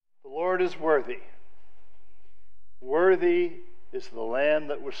Lord is worthy. Worthy is the Lamb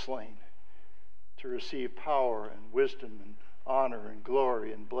that was slain to receive power and wisdom and honor and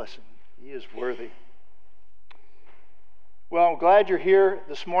glory and blessing. He is worthy. Well, I'm glad you're here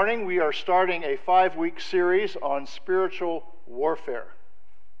this morning. We are starting a 5-week series on spiritual warfare.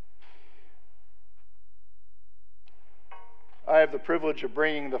 I have the privilege of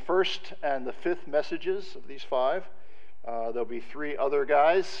bringing the first and the fifth messages of these 5. There'll be 3 other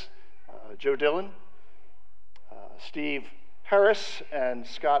guys, Joe Dillon, Steve Harris, and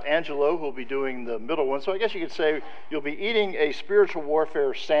Scott Angelo, who will be doing the middle one. So I guess you could say you'll be eating a spiritual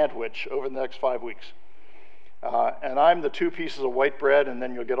warfare sandwich over the next 5 weeks. And I'm the 2 pieces of white bread, and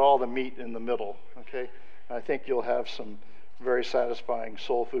then you'll get all the meat in the middle, okay? And I think you'll have some very satisfying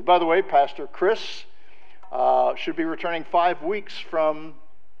soul food. By the way, Pastor Chris should be returning 5 weeks from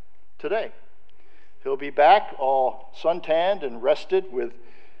today. He'll be back all suntanned and rested with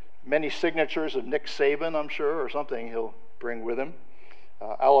many signatures of Nick Saban, I'm sure, or something he'll bring with him.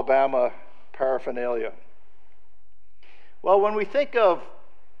 Alabama paraphernalia. Well, when we think of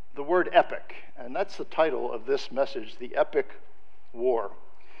the word epic, and that's the title of this message, the epic war,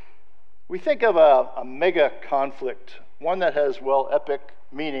 we think of a mega conflict, one that has, well, epic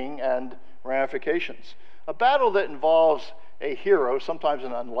meaning and ramifications. A battle that involves a hero, sometimes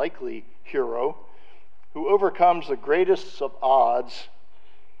an unlikely hero, who overcomes the greatest of odds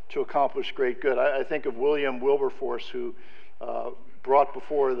to accomplish great good. I think of William Wilberforce, who brought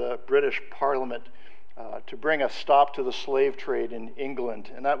before the British Parliament to bring a stop to the slave trade in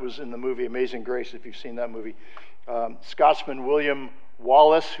England, and that was in the movie Amazing Grace, if you've seen that movie. Scotsman William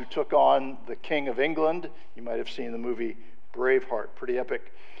Wallace, who took on the King of England. You might have seen the movie Braveheart, pretty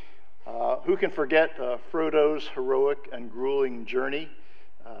epic. Who can forget Frodo's heroic and grueling journey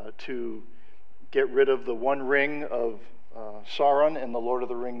to get rid of the One Ring of Sauron in the Lord of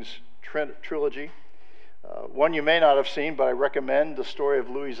the Rings trilogy. One you may not have seen, but I recommend the story of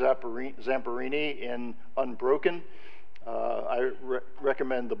Louis Zamperini in Unbroken. I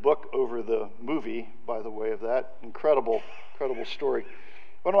recommend the book over the movie, by the way of that. Incredible story.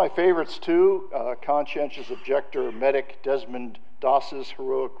 One of my favorites, too, conscientious objector medic Desmond Doss's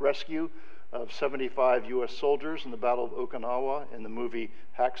heroic rescue of 75 U.S. soldiers in the Battle of Okinawa in the movie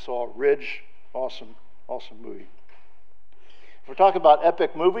Hacksaw Ridge. Awesome movie. If we're talking about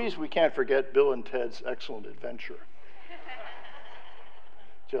epic movies, we can't forget Bill and Ted's Excellent Adventure.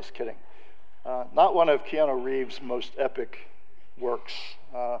 Just kidding. Not one of Keanu Reeves' most epic works.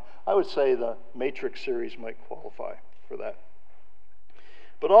 I would say the Matrix series might qualify for that.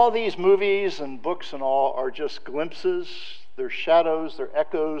 But all these movies and books and all are just glimpses, they're shadows, they're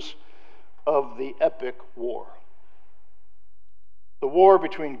echoes of the epic war. The war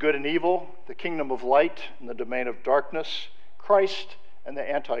between good and evil, the kingdom of light and the domain of darkness, Christ and the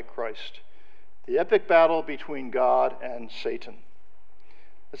Antichrist. The epic battle between God and Satan.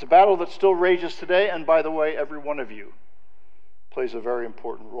 It's a battle that still rages today, and by the way, every one of you plays a very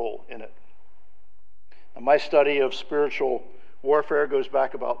important role in it. Now, my study of spiritual warfare goes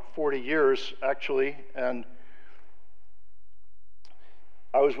back about 40 years, actually, and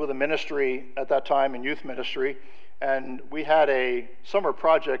I was with a ministry at that time, in youth ministry, and we had a summer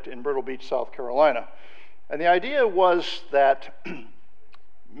project in Myrtle Beach, South Carolina. And the idea was that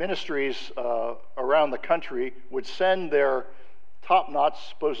ministries around the country would send their top-notch,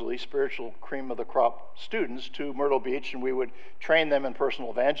 supposedly spiritual cream of the crop students to Myrtle Beach, and we would train them in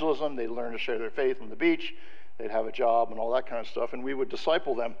personal evangelism. They'd learn to share their faith on the beach. They'd have a job and all that kind of stuff, and we would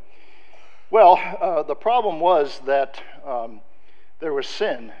disciple them. Well, the problem was that there was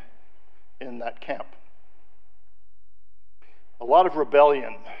sin in that camp. A lot of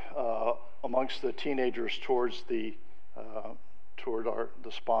rebellion amongst the teenagers towards the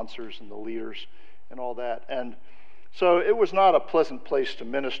sponsors and the leaders and all that. And so it was not a pleasant place to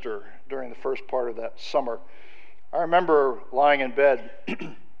minister during the first part of that summer. I remember lying in bed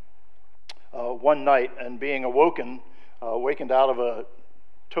one night and being awakened out of a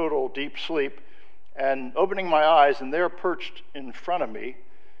total deep sleep, and opening my eyes, and there perched in front of me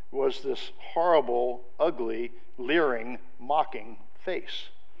was this horrible, ugly, leering, mocking face.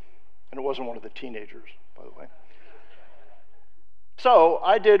 And it wasn't one of the teenagers, by the way. So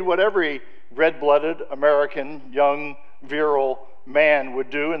I did what every red-blooded American, young, virile man would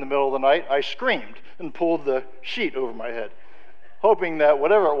do in the middle of the night. I screamed and pulled the sheet over my head, hoping that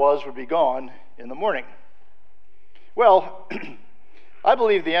whatever it was would be gone in the morning. Well, I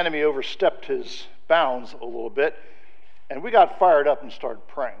believe the enemy overstepped his bounds a little bit, and we got fired up and started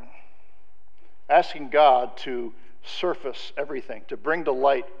praying, asking God to surface everything, to bring to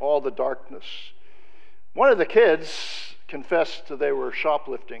light all the darkness. One of the kids confessed that they were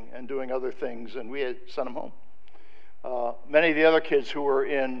shoplifting and doing other things, and we had sent them home. Many of the other kids who were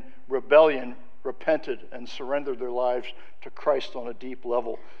in rebellion repented and surrendered their lives to Christ on a deep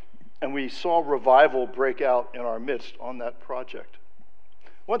level. And we saw revival break out in our midst on that project.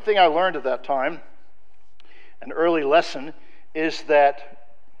 One thing I learned at that time, an early lesson, is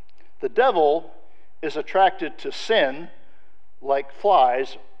that the devil is attracted to sin like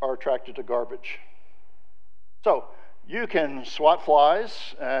flies are attracted to garbage. So you can swat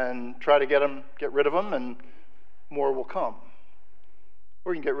flies and try to get rid of them, and more will come.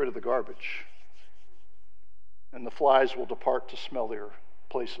 Or you can get rid of the garbage, and the flies will depart to smellier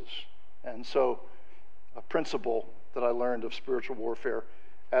places. And so a principle that I learned of spiritual warfare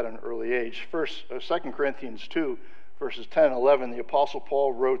at an early age. 2 Corinthians 2, verses 10 and 11, the Apostle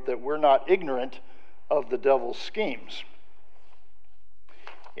Paul wrote that we're not ignorant of the devil's schemes.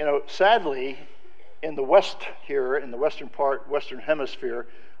 You know, sadly, in the West here, in the Western hemisphere,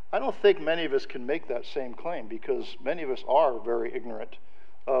 I don't think many of us can make that same claim, because many of us are very ignorant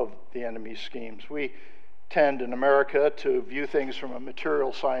of the enemy's schemes. We tend in America to view things from a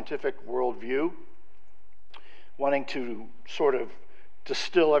material scientific worldview, wanting to sort of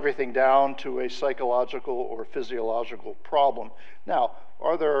distill everything down to a psychological or physiological problem. Now,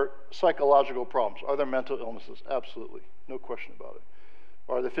 are there psychological problems? Are there mental illnesses? Absolutely, no question about it.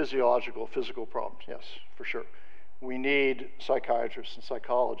 Are there physical problems? Yes, for sure. We need psychiatrists and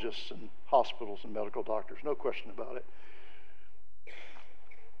psychologists and hospitals and medical doctors, no question about it.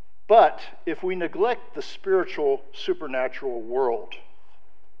 But if we neglect the spiritual, supernatural world,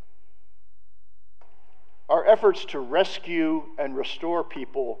 our efforts to rescue and restore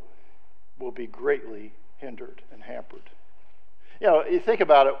people will be greatly hindered and hampered. You know, you think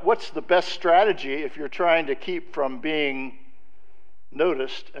about it, what's the best strategy if you're trying to keep from being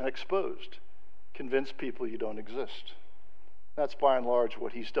noticed and exposed? Convince people you don't exist. That's by and large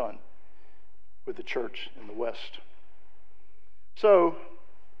what he's done with the church in the West. So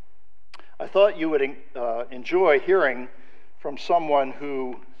I thought you would enjoy hearing from someone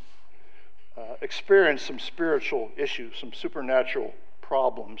who experienced some spiritual issues, some supernatural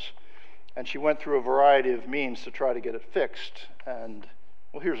problems, and she went through a variety of means to try to get it fixed. And,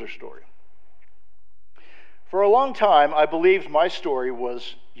 well, here's her story. For a long time, I believed my story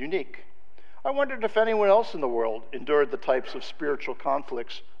was unique. I wondered if anyone else in the world endured the types of spiritual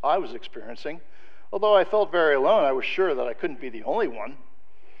conflicts I was experiencing. Although I felt very alone, I was sure that I couldn't be the only one.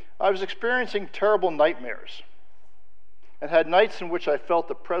 I was experiencing terrible nightmares and had nights in which I felt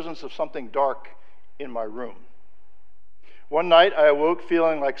the presence of something dark in my room. One night, I awoke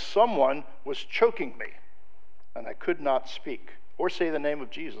feeling like someone was choking me, and I could not speak or say the name of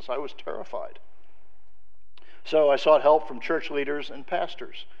Jesus. I was terrified. So I sought help from church leaders and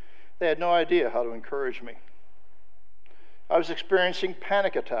pastors. They had no idea how to encourage me. I was experiencing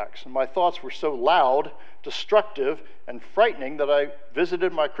panic attacks, and my thoughts were so loud, destructive, and frightening that I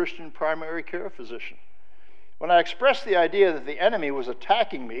visited my Christian primary care physician. When I expressed the idea that the enemy was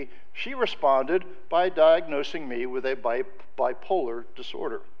attacking me, she responded by diagnosing me with a bipolar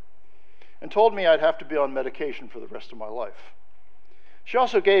disorder and told me I'd have to be on medication for the rest of my life. She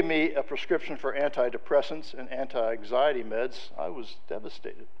also gave me a prescription for antidepressants and anti-anxiety meds. I was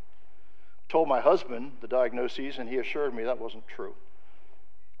devastated. I told my husband the diagnoses, and he assured me that wasn't true.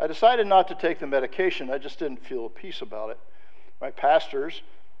 I decided not to take the medication. I just didn't feel at peace about it. My pastors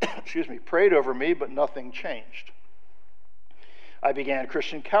prayed over me, but nothing changed. I began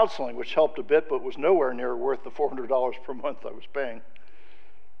Christian counseling, which helped a bit, but was nowhere near worth the $400 per month I was paying.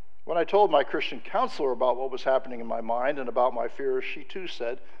 When I told my Christian counselor about what was happening in my mind and about my fears, she too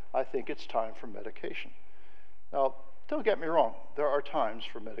said, I think it's time for medication. Now, don't get me wrong, there are times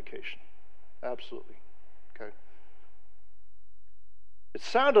for medication. Absolutely. Okay. It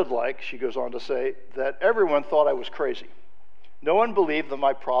sounded like, she goes on to say, that everyone thought I was crazy. No one believed that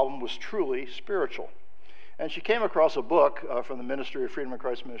my problem was truly spiritual. And she came across a book from the Ministry of Freedom in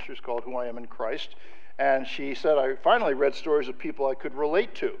Christ Ministries called Who I Am in Christ. And she said, I finally read stories of people I could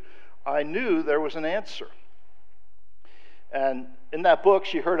relate to. I knew there was an answer. And in that book,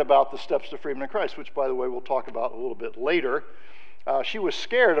 she heard about the steps to freedom in Christ, which, by the way, we'll talk about a little bit later. She was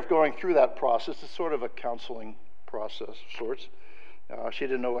scared of going through that process. It's sort of a counseling process of sorts. She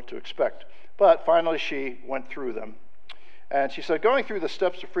didn't know what to expect. But finally, she went through them. And she said, going through the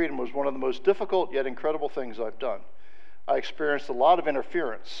steps to freedom was one of the most difficult yet incredible things I've done. I experienced a lot of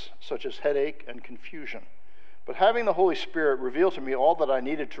interference, such as headache and confusion. But having the Holy Spirit reveal to me all that I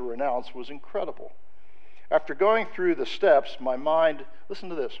needed to renounce was incredible. After going through the steps, my mind, listen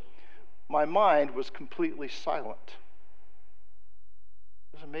to this, my mind was completely silent.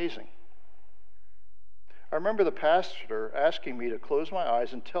 It was amazing. I remember the pastor asking me to close my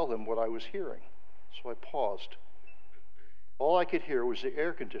eyes and tell him what I was hearing. So I paused. All I could hear was the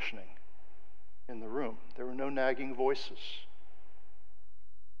air conditioning in the room. There were no nagging voices.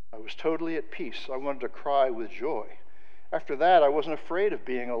 I was totally at peace. I wanted to cry with joy. After that, I wasn't afraid of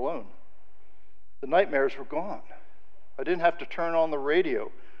being alone. The nightmares were gone. I didn't have to turn on the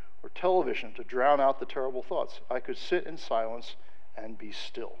radio or television to drown out the terrible thoughts. I could sit in silence and be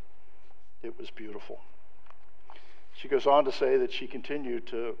still. It was beautiful. She goes on to say that she continued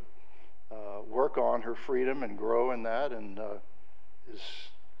to work on her freedom and grow in that, and is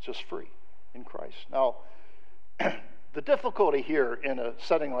just free in Christ. Now, the difficulty here in a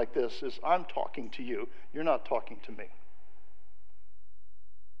setting like this is I'm talking to you. You're not talking to me.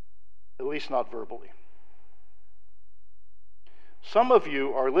 At least not verbally. Some of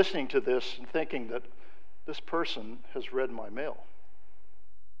you are listening to this and thinking that this person has read my mail.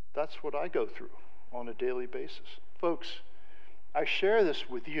 That's what I go through on a daily basis. Folks, I share this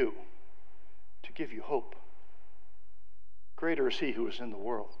with you to give you hope. Greater is he who is in the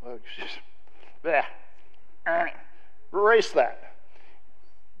world. Erase that.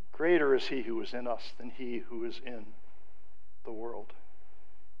 Greater is he who is in us than he who is in the world.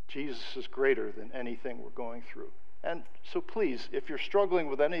 Jesus is greater than anything we're going through. And so please, if you're struggling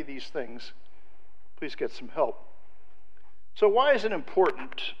with any of these things, please get some help. So why is it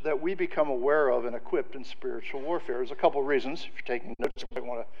important that we become aware of and equipped in spiritual warfare? There's a couple of reasons. If you're taking notes, you might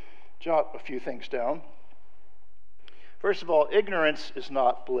want to jot a few things down. First of all, ignorance is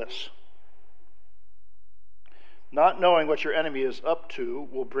not bliss. Not knowing what your enemy is up to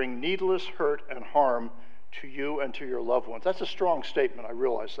will bring needless hurt and harm to you and to your loved ones. That's a strong statement, I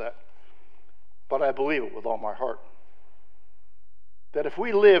realize that. But I believe it with all my heart. That if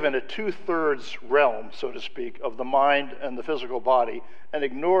we live in a 2/3 realm, so to speak, of the mind and the physical body and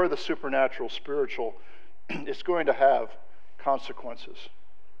ignore the supernatural, spiritual, it's going to have consequences.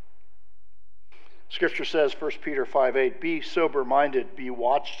 Scripture says, 1 Peter 5:8, be sober-minded, be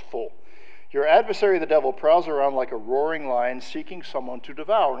watchful. Your adversary, the devil, prowls around like a roaring lion seeking someone to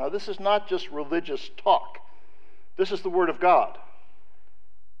devour. Now, this is not just religious talk. This is the Word of God.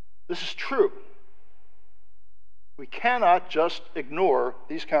 This is true. We cannot just ignore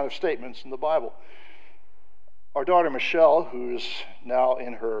these kind of statements in the Bible. Our daughter Michelle, who's now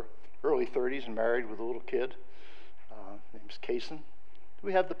in her early 30s and married with a little kid, name's Kaysen. Do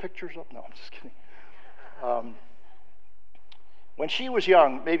we have the pictures up? No, I'm just kidding. When she was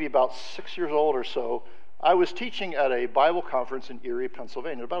young, maybe about 6 years old or so, I was teaching at a Bible conference in Erie,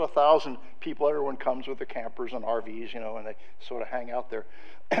 Pennsylvania. About 1,000 people. Everyone comes with their campers and RVs, and they sort of hang out there.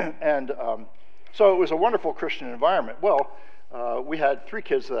 And so it was a wonderful Christian environment. Well, we had 3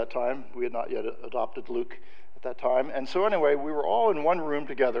 kids at that time. We had not yet adopted Luke at that time. And so anyway, we were all in one room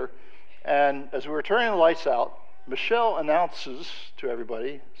together. And as we were turning the lights out, Michelle announces to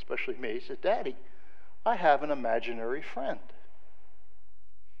everybody, especially me, she says, Daddy, I have an imaginary friend.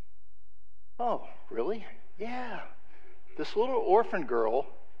 Oh, really? Yeah. This little orphan girl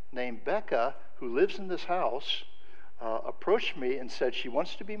named Becca, who lives in this house, approached me and said she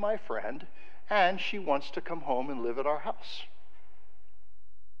wants to be my friend and she wants to come home and live at our house.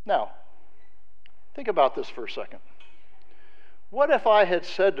 Now, think about this for a second. What if I had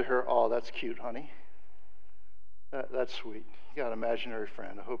said to her, oh, that's cute, honey. That's sweet. You got an imaginary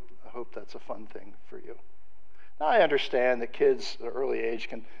friend. I hope that's a fun thing for you. Now, I understand that kids at an early age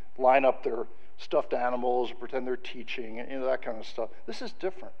can line up their stuffed animals, pretend they're teaching, and that kind of stuff. This is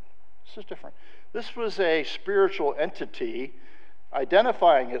different. This was a spiritual entity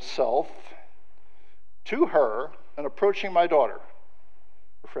identifying itself to her and approaching my daughter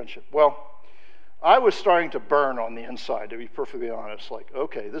for friendship. Well, I was starting to burn on the inside, to be perfectly honest. Like,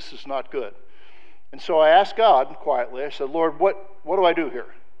 okay, this is not good. And so I asked God quietly, I said, Lord, what do I do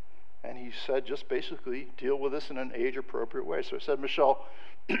here? And he said, just basically deal with this in an age-appropriate way. So I said, Michelle,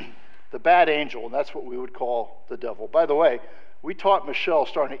 the bad angel, and that's what we would call the devil. By the way, we taught Michelle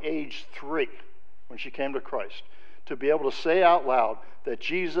starting at age 3 when she came to Christ to be able to say out loud that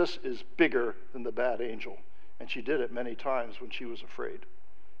Jesus is bigger than the bad angel. And she did it many times when she was afraid.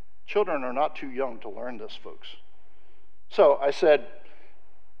 Children are not too young to learn this, folks. So I said,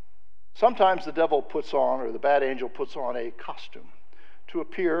 sometimes the devil puts on, or the bad angel puts on a costume to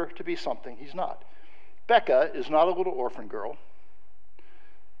appear to be something he's not. Becca is not a little orphan girl.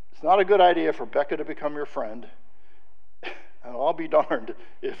 It's not a good idea for Becca to become your friend. And I'll be darned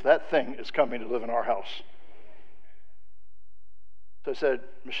if that thing is coming to live in our house. So I said,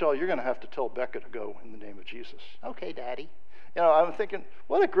 Michelle, you're going to have to tell Becca to go in the name of Jesus. Okay, Daddy. I'm thinking,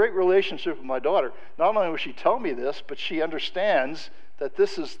 what a great relationship with my daughter. Not only will she tell me this, but she understands that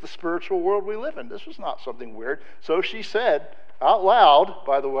this is the spiritual world we live in. This was not something weird. So she said, out loud,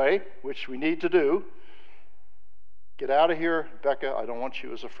 by the way, which we need to do, "Get out of here, Becca. I don't want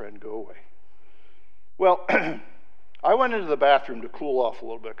you as a friend. Go away." Well, I went into the bathroom to cool off a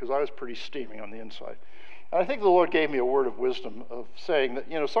little bit because I was pretty steaming on the inside. And I think the Lord gave me a word of wisdom of saying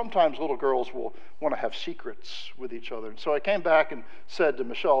that, sometimes little girls will want to have secrets with each other. And so I came back and said to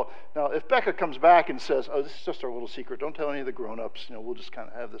Michelle, now, if Becca comes back and says, "Oh, this is just our little secret. Don't tell any of the grown-ups. We'll just kind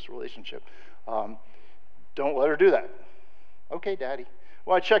of have this relationship. Don't let her do that." "Okay, Daddy."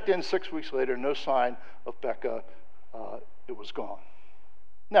 Well, I checked in 6 weeks later, no sign of Becca. It was gone.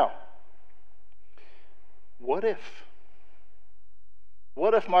 Now, what if?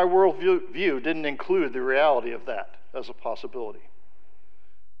 What if my worldview didn't include the reality of that as a possibility?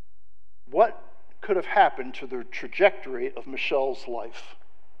 What could have happened to the trajectory of Michelle's life?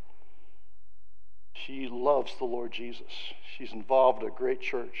 She loves the Lord Jesus. She's involved in a great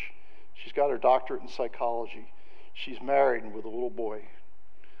church. She's got her doctorate in psychology. She's married and with a little boy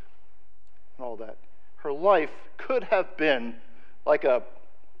and all that. Her life could have been like a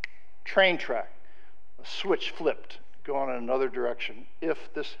train track, a switch flipped, gone in another direction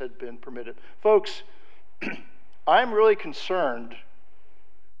if this had been permitted. Folks, I'm really concerned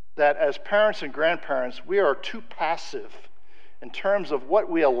that as parents and grandparents, we are too passive in terms of what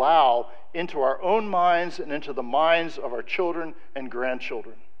we allow into our own minds and into the minds of our children and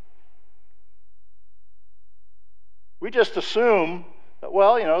grandchildren. We just assume that,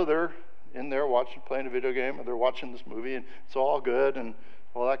 they're in there playing a video game, or they're watching this movie, and it's all good and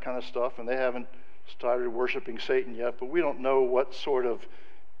all that kind of stuff, and they haven't started worshiping Satan yet, but we don't know what sort of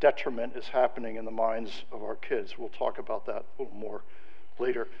detriment is happening in the minds of our kids. We'll talk about that a little more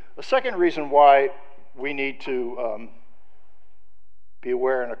later. The second reason why we need to be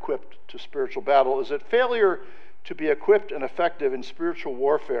aware and equipped to spiritual battle is that failure to be equipped and effective in spiritual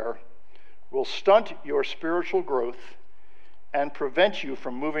warfare will stunt your spiritual growth and prevent you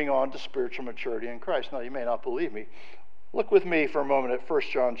from moving on to spiritual maturity in Christ. Now, you may not believe me. Look with me for a moment at 1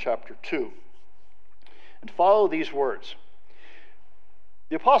 John chapter 2 and follow these words.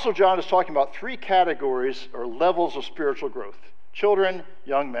 The Apostle John is talking about three categories or levels of spiritual growth: children,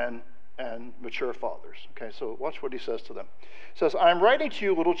 young men, and mature fathers. Okay, so watch what he says to them. He says, "I am writing to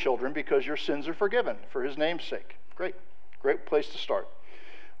you, little children, because your sins are forgiven for his name's sake." Great place to start.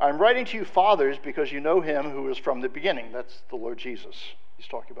 "I'm writing to you, fathers, because you know him who is from the beginning." That's the Lord Jesus he's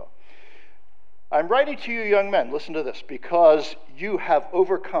talking about. "I'm writing to you, young men," listen to this, "because you have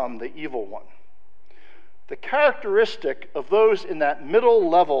overcome the evil one." The characteristic of those in that middle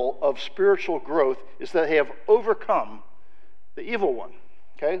level of spiritual growth is that they have overcome the evil one.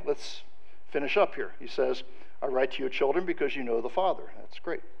 Okay, let's finish up here. He says, "I write to you, children, because you know the Father." That's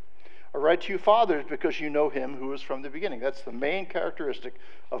great. "I write to you, fathers, because you know him who is from the beginning." That's the main characteristic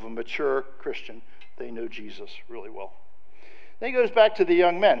of a mature Christian. They know Jesus really well. Then he goes back to the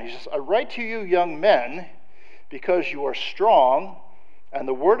young men. He says, "I write to you, young men, because you are strong, and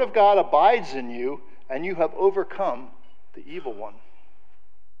the word of God abides in you, and you have overcome the evil one."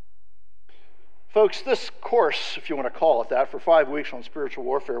 Folks, this course, if you want to call it that, for 5 weeks on spiritual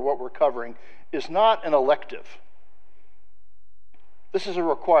warfare, what we're covering is not an elective. This is a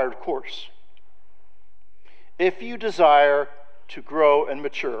required course if you desire to grow and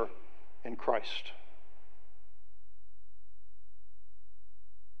mature in Christ.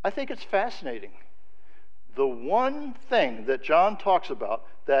 I think it's fascinating. The one thing that John talks about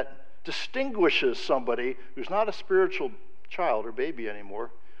that distinguishes somebody who's not a spiritual child or baby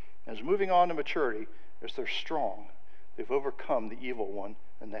anymore and is moving on to maturity is they're strong. They've overcome the evil one,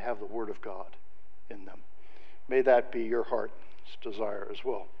 and they have the Word of God in them. May that be your heart's desire as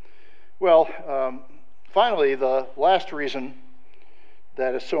well. Well, finally, the last reason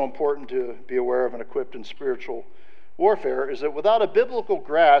that is so important to be aware of and equipped in spiritual warfare is that without a biblical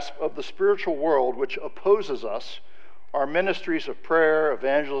grasp of the spiritual world which opposes us, our ministries of prayer,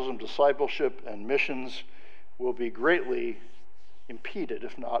 evangelism, discipleship, and missions will be greatly impeded,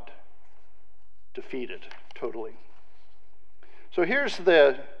 if not defeated totally. So here's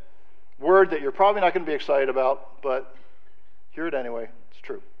the word that you're probably not going to be excited about, but hear it anyway. It's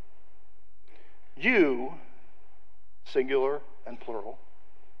true. You, singular and plural,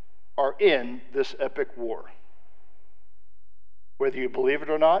 are in this epic war. Whether you believe it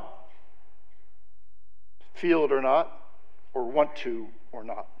or not, feel it or not, or want to or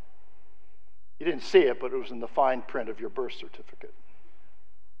not. You didn't see it, but it was in the fine print of your birth certificate,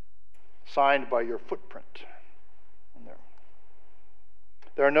 signed by your footprint in there.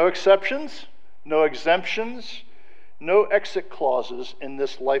 There are no exceptions, no exemptions, no exit clauses in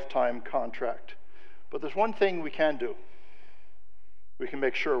this lifetime contract. But there's one thing we can do. we can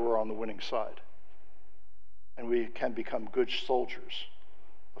make sure we're on the winning side. And we can become good soldiers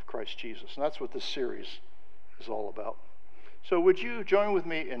of Christ Jesus. And that's what this series is all about. So would you join with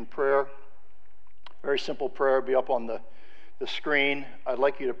me in prayer? Very simple prayer, be up on the screen. I'd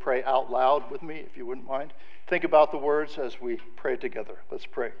like you to pray out loud with me, if you wouldn't mind. Think about the words as we pray together. Let's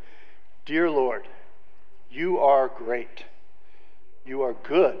pray. Dear Lord, you are great. You are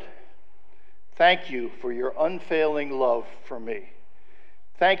good. Thank you for your unfailing love for me.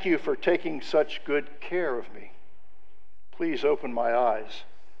 Thank you for taking such good care of me. Please open my eyes,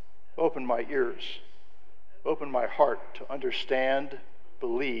 open my ears, open my heart to understand,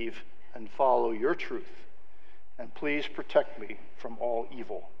 believe, and follow your truth. And please protect me from all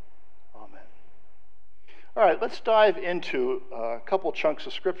evil. Amen. All right, let's dive into a couple chunks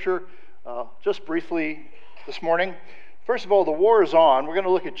of Scripture just briefly this morning. First of all, the war is on. We're going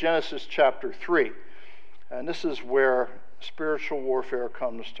to look at Genesis chapter 3. And this is where spiritual warfare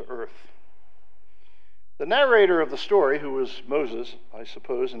comes to earth. The narrator of the story, who was Moses, I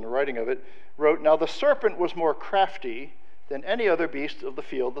suppose, in the writing of it, wrote, "Now the serpent was more crafty than any other beast of the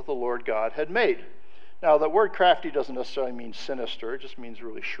field that the Lord God had made." Now, the word crafty doesn't necessarily mean sinister. It just means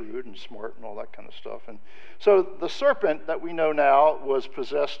really shrewd and smart and all that kind of stuff. And so the serpent that we know now was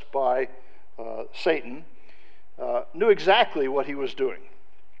possessed by Satan, knew exactly what he was doing.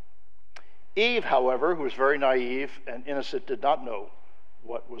 Eve, however, who was very naive and innocent, did not know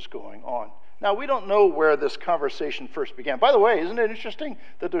what was going on. Now, we don't know where this conversation first began. By the way, isn't it interesting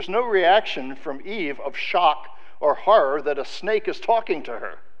that there's no reaction from Eve of shock or horror that a snake is talking to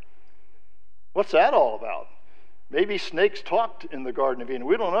her? What's that all about? Maybe snakes talked in the Garden of Eden.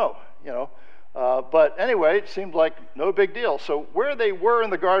 We don't know, But anyway, it seemed like no big deal. So where they were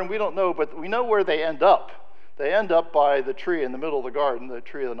in the garden, we don't know, but we know where they end up. They end up by the tree in the middle of the garden, the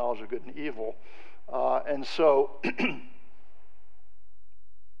tree of the knowledge of good and evil. And so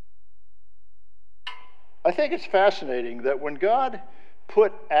I think it's fascinating that when God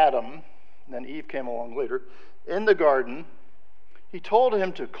put Adam, and then Eve came along later, in the garden, he told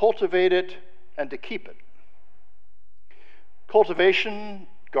him to cultivate it and to keep it. Cultivation,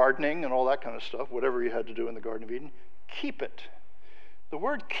 gardening, and all that kind of stuff, whatever you had to do in the Garden of Eden, keep it. The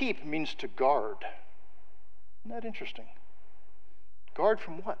word keep means to guard. Isn't that interesting? Guard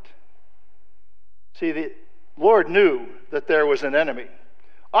from what? See, the Lord knew that there was an enemy.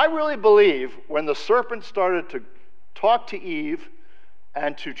 I really believe when the serpent started to talk to Eve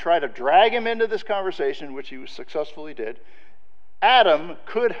and to try to drag him into this conversation, which he successfully did, Adam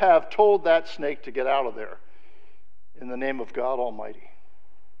could have told that snake to get out of there in the name of God Almighty.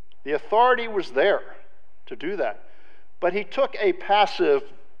 The authority was there to do that. But he took a passive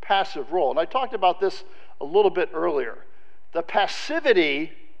role. And I talked about this a little bit earlier. The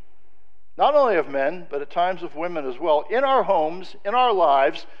passivity, not only of men, but at times of women as well, in our homes, in our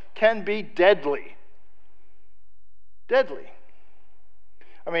lives, can be deadly. Deadly.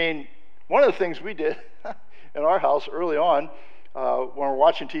 I mean, one of the things we did in our house early on, when we're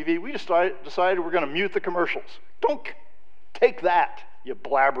watching TV, we decided we're going to mute the commercials. Don't take that, you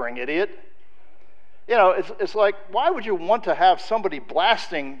blabbering idiot. You know, it's like, why would you want to have somebody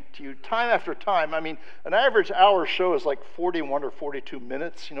blasting to you time after time? I mean, an average hour show is like 41 or 42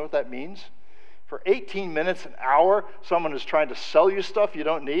 minutes. You know what that means? For 18 minutes, an hour, someone is trying to sell you stuff you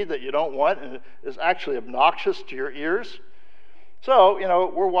don't need, that you don't want, and it is actually obnoxious to your ears. So,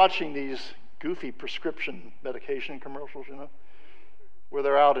 we're watching these goofy prescription medication commercials, where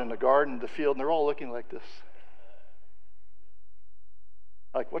they're out in the garden, the field, and they're all looking like this.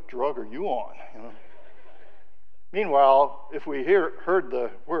 Like, what drug are you on? Meanwhile, if we heard the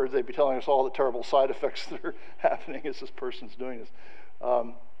words, they'd be telling us all the terrible side effects that are happening as this person's doing this.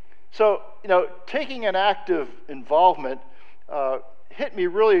 So, taking an active involvement hit me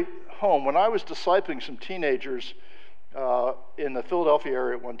really home when I was discipling some teenagers in the Philadelphia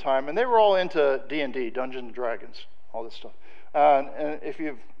area at one time, and they were all into D&D, Dungeons and Dragons, all this stuff. And if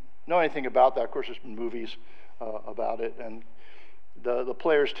you know anything about that, of course, there's been movies about it, and the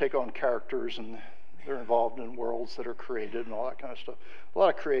players take on characters, and they're involved in worlds that are created and all that kind of stuff. A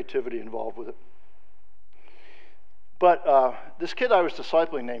lot of creativity involved with it. But this kid I was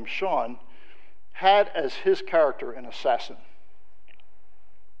discipling named Sean had as his character an assassin.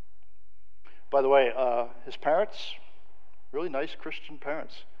 By the way, his parents, really nice Christian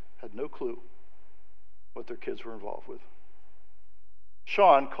parents, had no clue what their kids were involved with.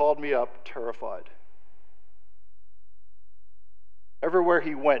 Sean called me up terrified. Everywhere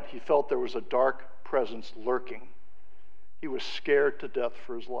he went, he felt there was a dark presence lurking. He was scared to death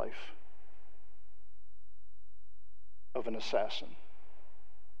for his life of an assassin.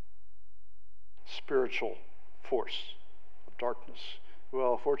 Spiritual force of darkness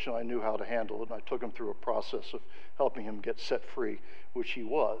Well, fortunately, I knew how to handle it, and I took him through a process of helping him get set free, which he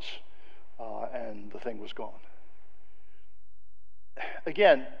was, and the thing was gone.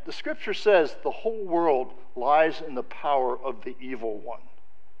 Again, the scripture says the whole world lies in the power of the evil one.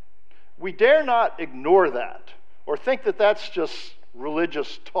 We dare not ignore that or think that that's just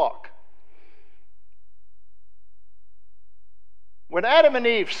religious talk. When Adam and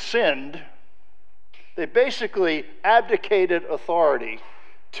Eve sinned, they basically abdicated authority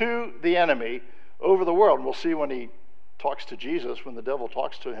to the enemy over the world. And we'll see when he talks to Jesus, when the devil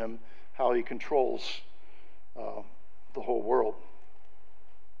talks to him, how he controls the whole world.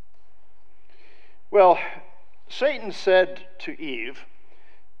 Well, Satan said to Eve,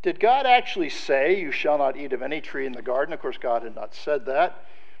 did God actually say, you shall not eat of any tree in the garden? Of course, God had not said that.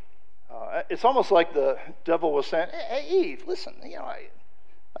 It's almost like the devil was saying, hey, Eve, listen, I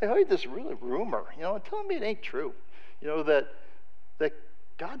heard this really rumor, telling me it ain't true, that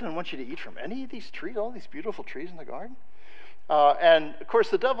God doesn't want you to eat from any of these trees, all these beautiful trees in the garden. And, of course,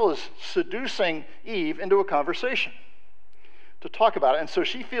 the devil is seducing Eve into a conversation to talk about it. And so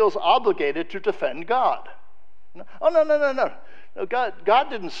she feels obligated to defend God. Oh, no. God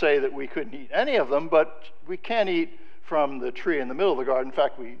didn't say that we couldn't eat any of them, but we can't eat from the tree in the middle of the garden. In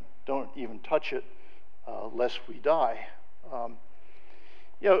fact, we don't even touch it lest we die.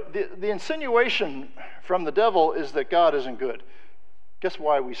 The insinuation from the devil is that God isn't good. Guess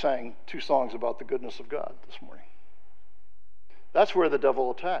why we sang 2 songs about the goodness of God this morning? That's where the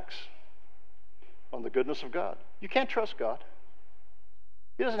devil attacks, on the goodness of God. You can't trust God.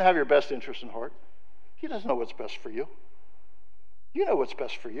 He doesn't have your best interest in heart. He doesn't know what's best for you. You know what's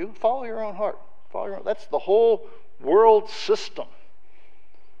best for you. Follow your own heart. That's the whole world system.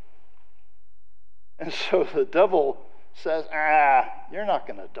 And so the devil says, you're not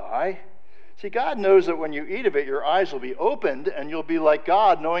going to die. See, God knows that when you eat of it, your eyes will be opened and you'll be like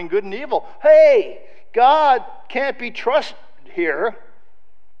God, knowing good and evil. Hey, God can't be trusted here.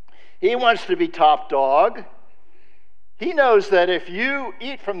 He wants to be top dog. He knows that if you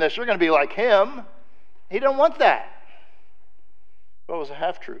eat from this, you're going to be like him. He don't want that. Well, it was a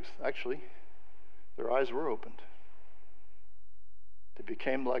half-truth, actually. Their eyes were opened. They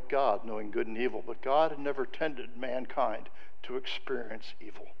became like God, knowing good and evil. But God had never intended mankind to experience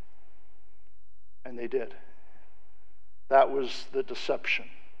evil. And they did. That was the deception.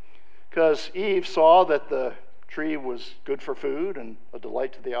 Because Eve saw that the tree was good for food and a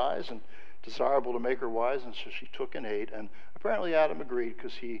delight to the eyes and desirable to make her wise, and so she took and ate. And apparently Adam agreed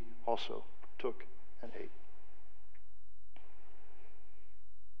because he also took and ate.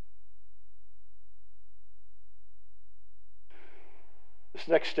 This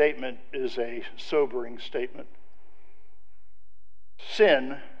next statement is a sobering statement.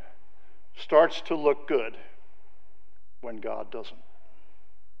 Sin starts to look good when God doesn't.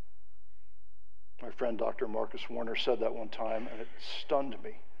 My friend Dr. Marcus Warner said that one time, and it stunned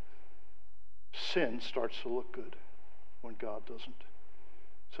me. Sin starts to look good when God doesn't.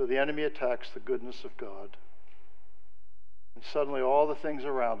 So the enemy attacks the goodness of God. And suddenly all the things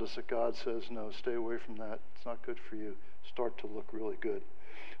around us that God says, no, stay away from that. It's not good for you. Start to look really good.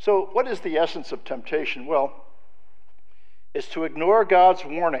 So what is the essence of temptation? Well, it's to ignore God's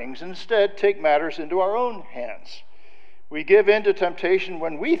warnings and instead take matters into our own hands. We give in to temptation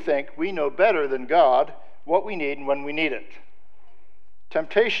when we think we know better than God what we need and when we need it.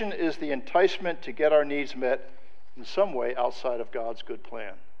 Temptation is the enticement to get our needs met in some way outside of God's good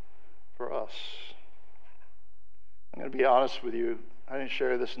plan for us. I'm going to be honest with you. I didn't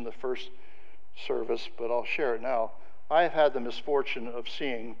share this in the first service, but I'll share it now. I have had the misfortune of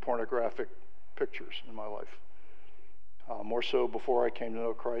seeing pornographic pictures in my life. More so before I came to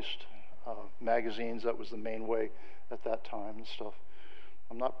know Christ. Magazines, that was the main way at that time and stuff.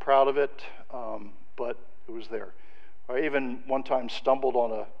 I'm not proud of it, but it was there. I even one time stumbled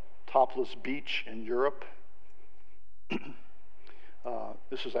on a topless beach in Europe.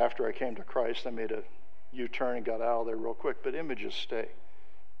 This was after I came to Christ. I made a U-turn and got out of there real quick, but images stay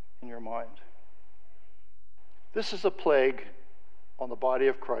in your mind. This is a plague on the body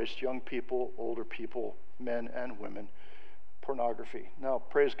of Christ, young people, older people, men and women, pornography. Now,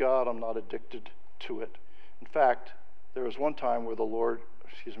 praise God, I'm not addicted to it. In fact, there was one time where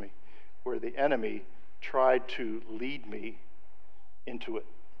where the enemy tried to lead me into it.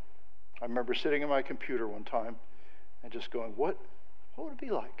 I remember sitting at my computer one time and just going, what would it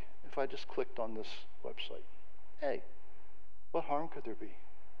be like if I just clicked on this website? Hey, what harm could there be?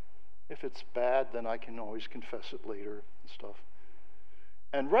 If it's bad, then I can always confess it later and stuff.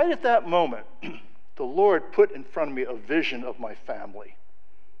 And right at that moment, the Lord put in front of me a vision of my family.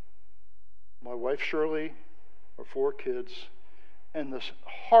 My wife Shirley, our 4 kids, And this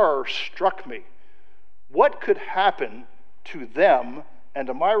horror struck me. What could happen to them and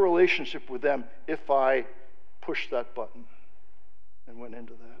to my relationship with them if I pushed that button and went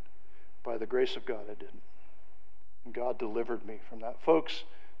into that? By the grace of God, I didn't. And God delivered me from that. Folks,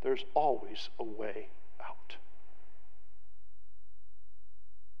 there's always a way out.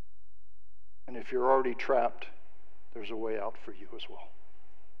 And if you're already trapped, there's a way out for you as well.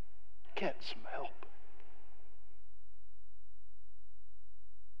 Get some help.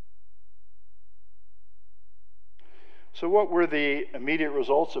 So what were the immediate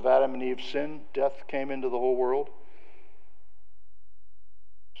results of Adam and Eve's sin? Death came into the whole world.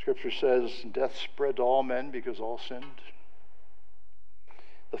 Scripture says death spread to all men because all sinned.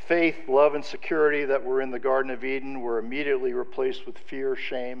 The faith, love, and security that were in the Garden of Eden were immediately replaced with fear,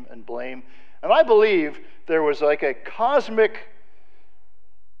 shame, and blame. And I believe there was like a cosmic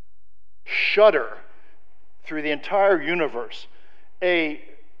shudder through the entire universe,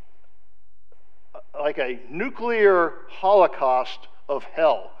 like a nuclear holocaust of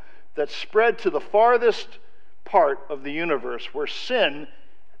hell that spread to the farthest part of the universe where sin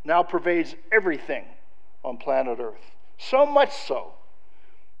now pervades everything on planet Earth. So much so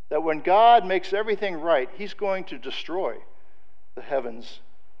that when God makes everything right, he's going to destroy the heavens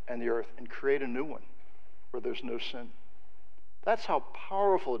and the earth and create a new one where there's no sin. That's how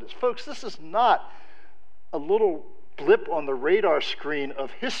powerful it is. Folks, this is not a little blip on the radar screen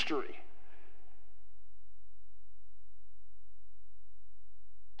of history.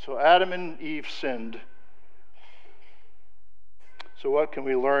 So Adam and Eve sinned. So what can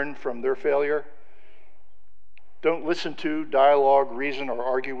we learn from their failure? Don't listen to, dialogue, reason, or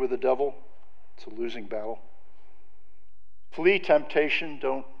argue with the devil. It's a losing battle. Flee temptation.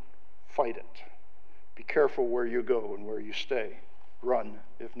 Don't fight it. Be careful where you go and where you stay. Run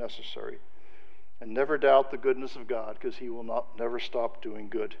if necessary. And never doubt the goodness of God, because he will never stop doing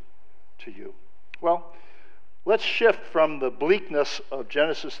good to you. Well, let's shift from the bleakness of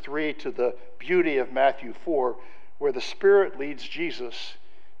Genesis 3 to the beauty of Matthew 4, where the Spirit leads Jesus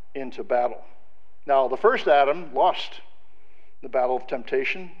into battle. Now, the first Adam lost the battle of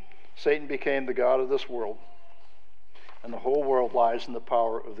temptation. Satan became the god of this world, and the whole world lies in the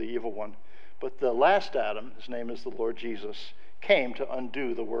power of the evil one. But the last Adam, his name is the Lord Jesus, came to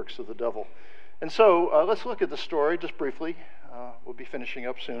undo the works of the devil. And so let's look at the story just briefly. We'll be finishing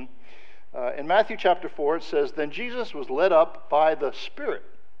up soon. In Matthew chapter 4, it says, "Then Jesus was led up by the Spirit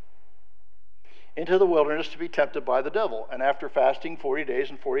into the wilderness to be tempted by the devil. And after fasting 40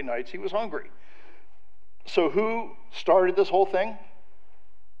 days and 40 nights, he was hungry." So who started this whole thing?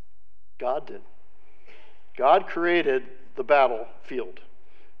 God did. God created the battlefield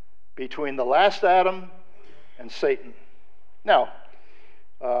between the last Adam and Satan. Now,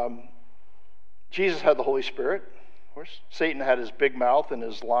 Jesus had the Holy Spirit, of course. Satan had his big mouth and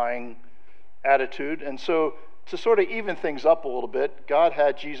his lying attitude. And so to sort of even things up a little bit, God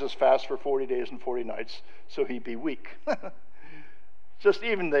had Jesus fast for 40 days and 40 nights so he'd be weak. Just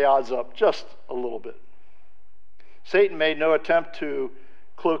even the odds up just a little bit. Satan made no attempt to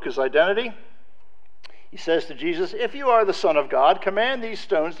cloak his identity. He says to Jesus, "If you are the Son of God, command these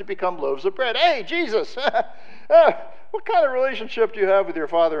stones to become loaves of bread." Hey, Jesus, what kind of relationship do you have with your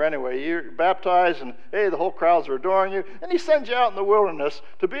Father anyway? You're baptized and, hey, the whole crowds are adoring you. And he sends you out in the wilderness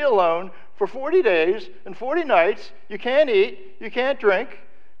to be alone for 40 days and 40 nights. You can't eat, you can't drink.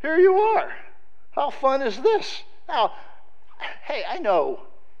 Here you are. How fun is this? Now, hey, I know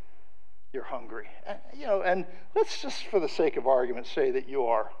you're hungry. And let's just, for the sake of argument, say that you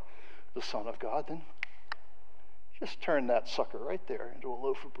are the Son of God. Then just turn that sucker right there into a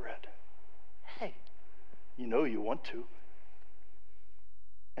loaf of bread. Hey, you know you want to.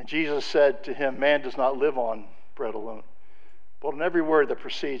 And Jesus said to him, "Man does not live on bread alone, but on every word that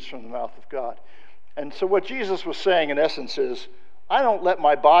proceeds from the mouth of God." And so what Jesus was saying in essence is, I don't let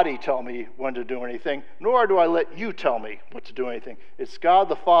my body tell me when to do anything, nor do I let you tell me what to do anything. It's God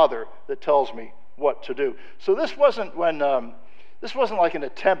the Father that tells me what to do. So this wasn't like an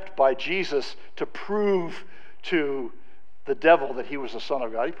attempt by Jesus to prove to the devil that he was the Son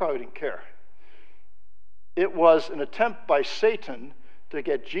of God. He probably didn't care. It was an attempt by Satan to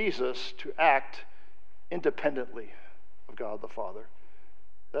get Jesus to act independently of God the Father.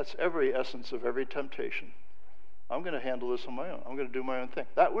 That's every essence of every temptation. I'm going to handle this on my own. I'm going to do my own thing.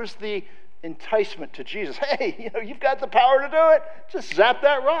 That was the enticement to Jesus. Hey, you've got the power to do it. Just zap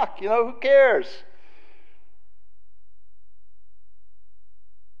that rock. Who cares?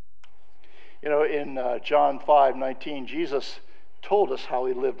 In John 5:19, Jesus told us how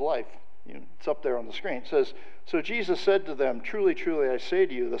he lived life. It's up there on the screen. It says, "So Jesus said to them, 'Truly, truly, I say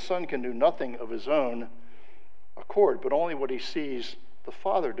to you, the Son can do nothing of his own accord, but only what he sees the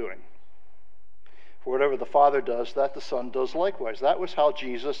Father doing. For whatever the Father does, that the Son does likewise. That was how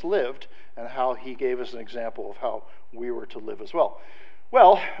Jesus lived and how he gave us an example of how we were to live as well.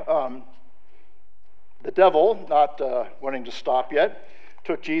 Well, the devil, not wanting to stop yet,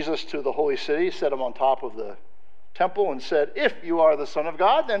 took Jesus to the holy city, set him on top of the temple, and said, "If you are the Son of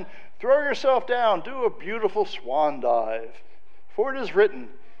God, then throw yourself down, do a beautiful swan dive. For it is written,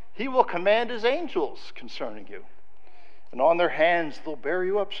 he will command his angels concerning you. And on their hands they'll bear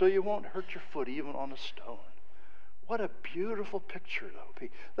you up so you won't hurt your foot even on a stone." What a beautiful picture, though.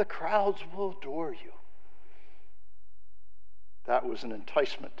 The crowds will adore you. That was an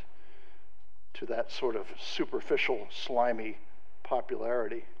enticement to that sort of superficial, slimy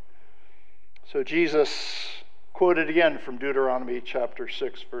popularity. So Jesus quoted again from Deuteronomy chapter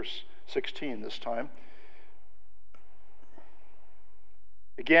 6, verse 16 this time.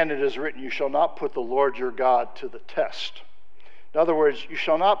 Again, it is written, "You shall not put the Lord your God to the test." In other words, you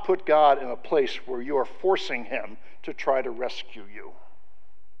shall not put God in a place where you are forcing him to try to rescue you.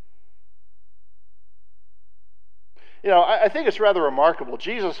 You know, I think it's rather remarkable.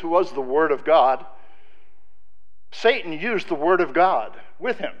 Jesus, who was the Word of God, Satan used the Word of God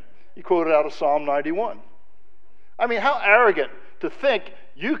with him. He quoted out of Psalm 91. I mean, how arrogant to think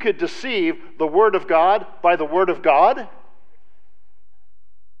you could deceive the Word of God by the Word of God?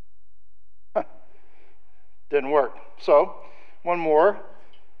 Didn't work. So, one more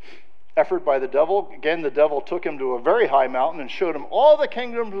effort by the devil. Again, the devil took him to a very high mountain and showed him all the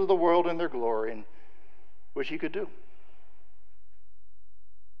kingdoms of the world in their glory, and which he could do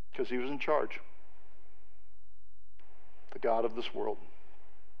because he was in charge, the God of this world.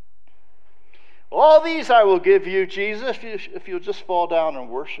 "All these I will give you, Jesus, if you'll just fall down and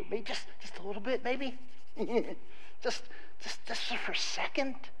worship me. Just a little bit, maybe. just for a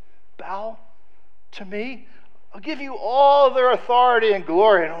second, bow to me. I'll give you all their authority and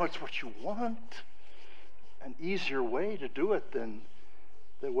glory." I know it's what you want. An easier way to do it than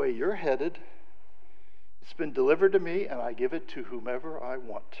the way you're headed. "It's been delivered to me, and I give it to whomever I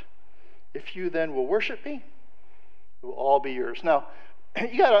want. If you then will worship me, it will all be yours." Now,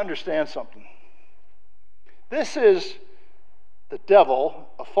 you got to understand something. This is the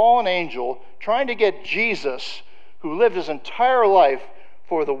devil, a fallen angel, trying to get Jesus, who lived his entire life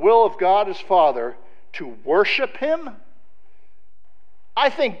for the will of God his Father, to worship him. I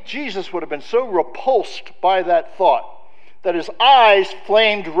think Jesus would have been so repulsed by that thought that his eyes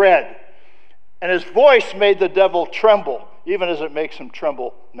flamed red and his voice made the devil tremble, even as it makes him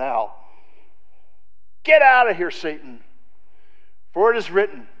tremble now. "Get out of here, Satan. For it is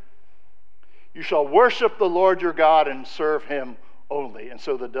written, you shall worship the Lord your God and serve him only." And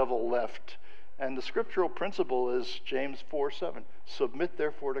so the devil left. And the scriptural principle is James 4:7. "Submit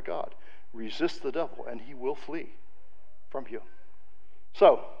therefore to God. Resist the devil, and he will flee from you."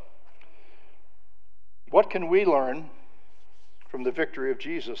 So, what can we learn from the victory of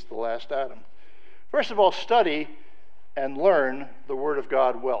Jesus, the last Adam? First of all, study and learn the Word of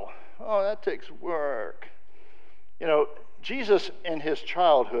God well. Oh, that takes work. You know, Jesus in his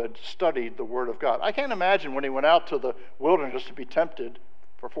childhood studied the Word of God. I can't imagine when he went out to the wilderness to be tempted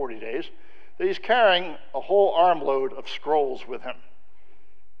for 40 days that he's carrying a whole armload of scrolls with him.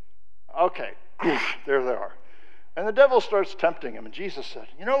 Okay, there they are. And the devil starts tempting him, and Jesus said,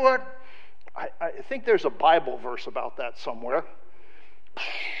 "You know what? I think there's a Bible verse about that somewhere."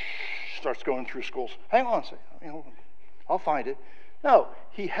 Starts going through scrolls. "Hang on a second. I'll find it." No,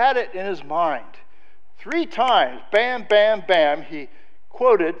 he had it in his mind. 3 times, bam, bam, bam, he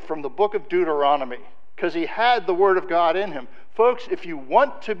quoted from the book of Deuteronomy because he had the Word of God in him. Folks, if you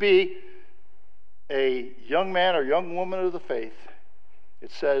want to be a young man or young woman of the faith,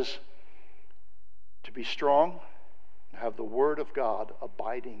 it says to be strong and have the Word of God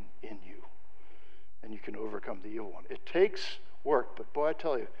abiding in you, and you can overcome the evil one. It takes work, but boy, I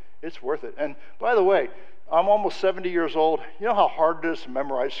tell you, it's worth it. And by the way, I'm almost 70 years old. You know how hard it is to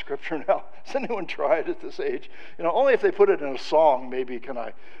memorize Scripture now? Has anyone tried at this age? You know, only if they put it in a song, maybe can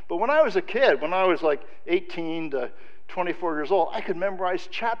I. But when I was a kid, when I was like 18 to 24 years old, I could memorize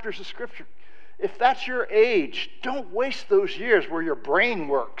chapters of Scripture. If that's your age, don't waste those years where your brain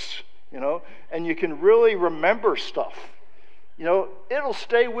works, and you can really remember stuff. It'll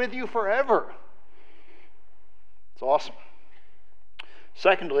stay with you forever. It's awesome.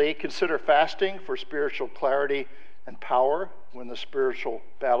 Secondly, consider fasting for spiritual clarity and power when the spiritual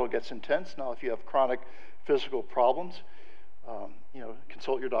battle gets intense. Now, if you have chronic physical problems,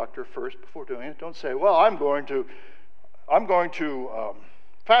 consult your doctor first before doing it. Don't say, "Well, I'm going to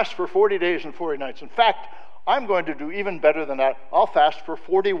fast for 40 days and 40 nights. In fact, I'm going to do even better than that. I'll fast for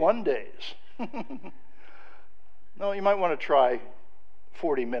 41 days. No, you might want to try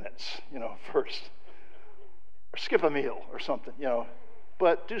 40 minutes, first. Or skip a meal or something,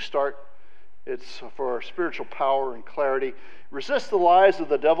 But do start. It's for our spiritual power and clarity. Resist the lies of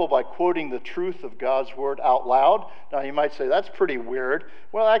the devil by quoting the truth of God's word out loud. Now, you might say, that's pretty weird.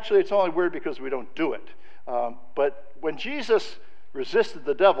 Well, actually, it's only weird because we don't do it. But when Jesus resisted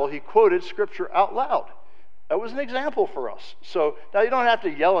the devil, he quoted Scripture out loud. That was an example for us. So now you don't have to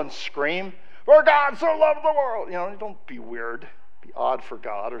yell and scream, for God so loved the world. Don't be weird, be odd for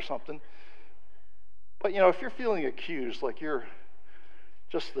God or something. But, if you're feeling accused, like you're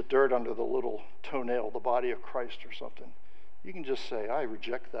just the dirt under the little toenail of the body of Christ or something, you can just say, I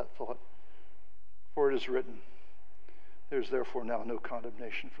reject that thought. For it is written, there's therefore now no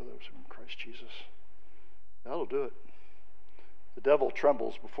condemnation for those who are in Christ Jesus. That'll do it. The devil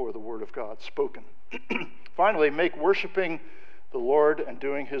trembles before the word of God spoken. Finally, make worshiping the Lord and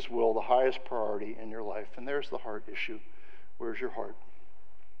doing his will the highest priority in your life. And there's the heart issue. Where's your heart?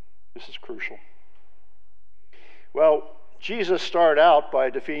 This is crucial. Well, Jesus started out by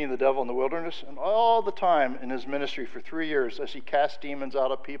defeating the devil in the wilderness, and all the time in his ministry for 3 years, as he cast demons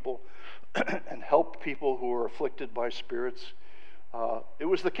out of people and helped people who were afflicted by spirits, it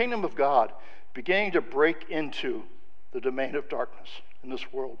was the kingdom of God beginning to break into the domain of darkness in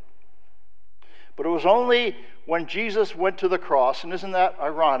this world. But it was only when Jesus went to the cross, and isn't that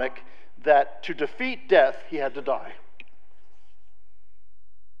ironic, that to defeat death, he had to die.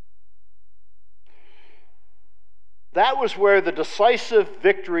 That was where the decisive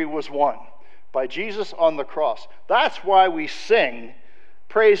victory was won, by Jesus on the cross. That's why we sing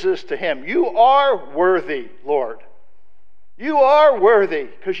praises to him. You are worthy, Lord. You are worthy,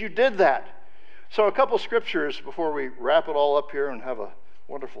 because you did that. So a couple scriptures before we wrap it all up here and have a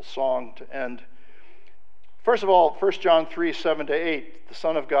wonderful song to end. First of all, 1 John 3, 7-8, the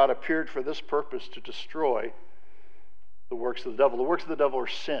Son of God appeared for this purpose, to destroy the works of the devil. The works of the devil are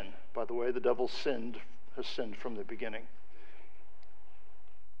sin. By the way, the devil has sinned from the beginning.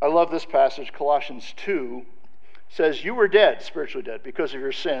 I love this passage. Colossians 2 says, you were dead, spiritually dead, because of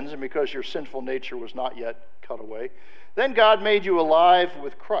your sins and because your sinful nature was not yet cut away. Then God made you alive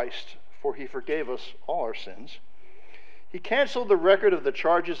with Christ, for he forgave us all our sins. He canceled the record of the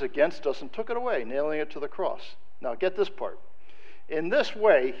charges against us and took it away, nailing it to the cross. Now get this part. In this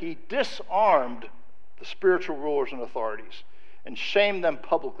way, he disarmed the spiritual rulers and authorities and shamed them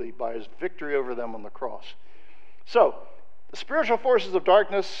publicly by his victory over them on the cross. So, the spiritual forces of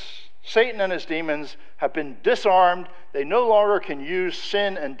darkness, Satan and his demons, have been disarmed. They no longer can use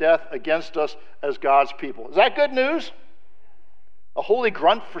sin and death against us as God's people. Is that good news? A holy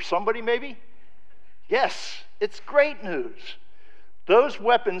grunt for somebody, maybe? Yes, it's great news. Those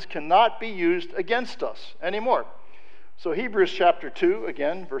weapons cannot be used against us anymore. So Hebrews chapter 2,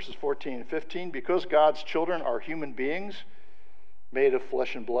 again, verses 14 and 15, because God's children are human beings made of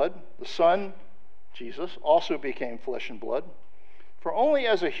flesh and blood, the Son, Jesus, also became flesh and blood. For only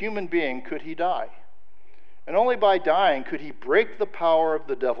as a human being could he die. And only by dying could he break the power of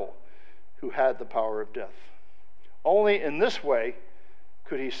the devil, who had the power of death. Only in this way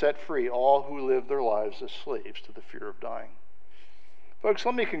could he set free all who live their lives as slaves to the fear of dying. Folks,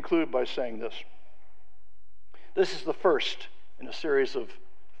 let me conclude by saying this. This is the first in a series of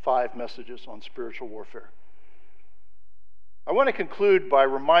 5 messages on spiritual warfare. I want to conclude by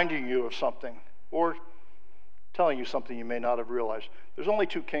reminding you of something, or telling you something you may not have realized. There's only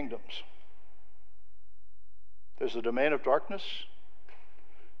 2 kingdoms. There's the domain of darkness.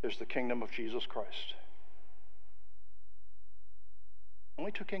 There's the kingdom of Jesus Christ.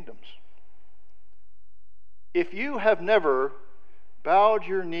 Only 2 kingdoms. If you have never bowed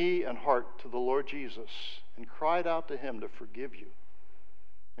your knee and heart to the Lord Jesus and cried out to him to forgive you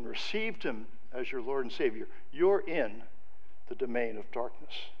and received him as your Lord and Savior, you're in the domain of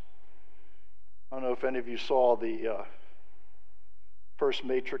darkness. I don't know if any of you saw the first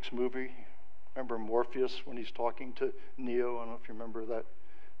Matrix movie. Remember Morpheus when he's talking to Neo? I don't know if you remember that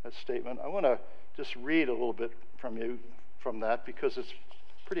statement. I want to just read a little bit from that because it's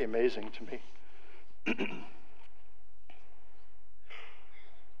pretty amazing to me.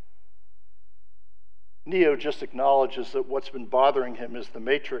 Neo just acknowledges that what's been bothering him is the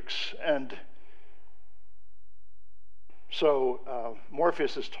Matrix, and so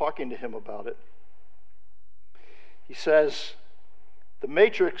Morpheus is talking to him about it. He says, the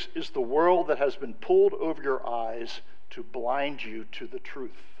Matrix is the world that has been pulled over your eyes to blind you to the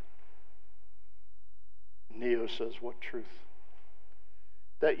truth. Neo says, what truth?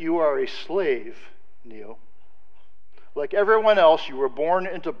 That you are a slave, Neo. Like everyone else, you were born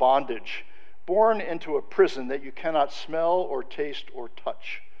into bondage, born into a prison that you cannot smell or taste or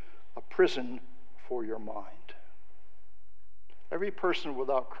touch, a prison for your mind. Every person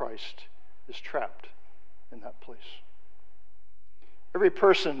without Christ is trapped in that place. Every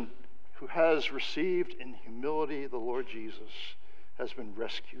person who has received in humility the Lord Jesus has been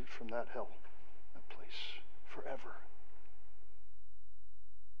rescued from that hell, that place, forever.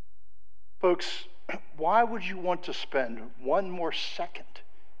 Folks, why would you want to spend one more second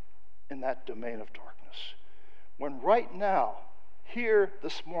in that domain of darkness when right now, here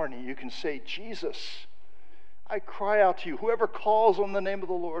this morning, you can say, Jesus, I cry out to you. Whoever calls on the name of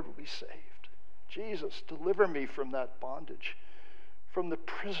the Lord will be saved. Jesus, deliver me from that bondage, from the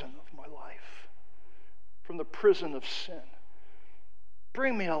prison of my life, from the prison of sin.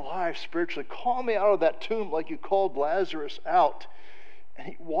 Bring me alive spiritually. Call me out of that tomb like you called Lazarus out. And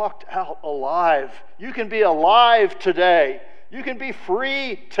he walked out alive. You can be alive today. You can be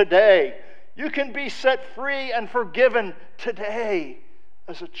free today. You can be set free and forgiven today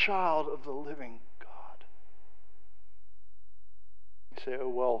as a child of the living God. You say, oh,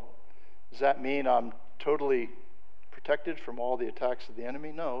 well, does that mean I'm totally protected from all the attacks of the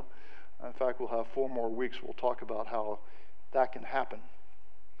enemy? No. In fact, we'll have 4 more weeks. We'll talk about how that can happen.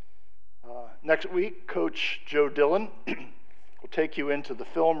 Next week, Coach Joe Dillon will take you into the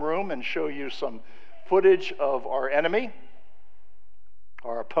film room and show you some footage of our enemy,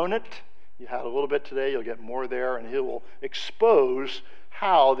 our opponent. You had a little bit today. You'll get more there, and he will expose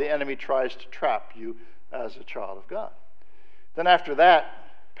how the enemy tries to trap you as a child of God. Then after that,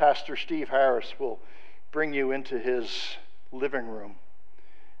 Pastor Steve Harris will bring you into his living room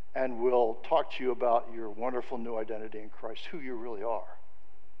and will talk to you about your wonderful new identity in Christ, who you really are,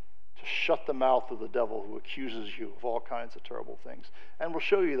 to shut the mouth of the devil who accuses you of all kinds of terrible things. And we'll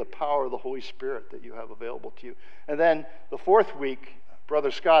show you the power of the Holy Spirit that you have available to you. And then the 4th week, Brother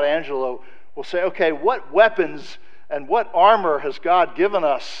Scott Angelo will say, okay, what weapons and what armor has God given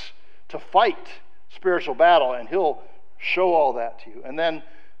us to fight spiritual battle? And he'll show all that to you. And then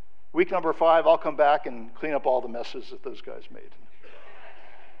week number 5, I'll come back and clean up all the messes that those guys made.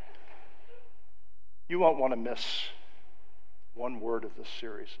 You won't want to miss one word of this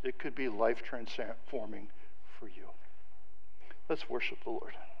series. It could be life transforming for you. Let's worship the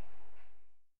Lord.